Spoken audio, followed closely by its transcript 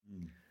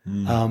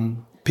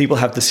People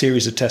have the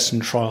series of tests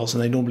and trials,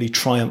 and they normally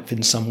triumph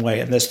in some way.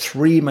 And there's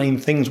three main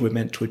things we're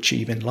meant to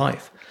achieve in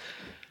life.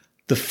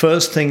 The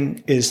first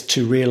thing is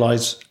to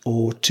realize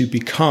or to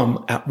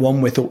become at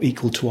one with or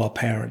equal to our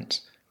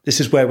parents.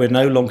 This is where we're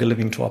no longer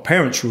living to our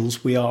parents'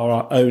 rules. We are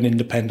our own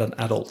independent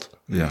adult.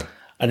 Yeah.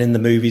 And in the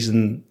movies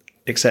and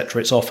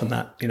etc., it's often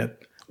that,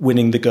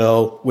 winning the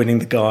girl, winning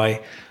the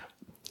guy,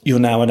 you're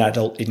now an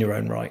adult in your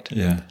own right.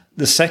 Yeah.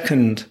 The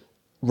second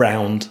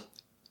round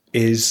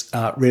is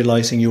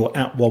realizing you're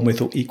at one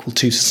with or equal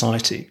to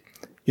society.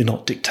 You're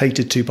not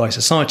dictated to by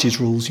society's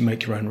rules. You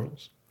make your own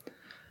rules.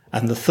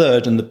 And the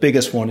third and the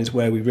biggest one is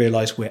where we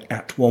realize we're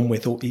at one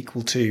with or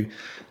equal to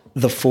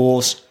the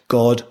Force,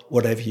 God,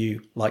 whatever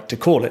you like to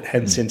call it.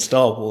 Hence in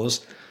Star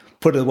Wars,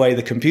 put away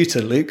the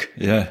computer, Luke.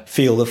 Yeah.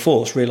 Feel the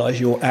Force. Realize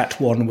you're at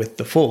one with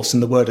the Force.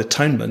 And the word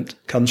atonement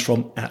comes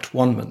from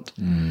at-one-ment.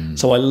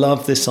 So I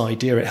love this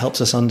idea. It helps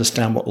us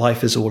understand what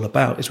life is all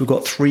about. Is we've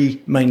got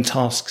three main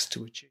tasks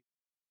to achieve.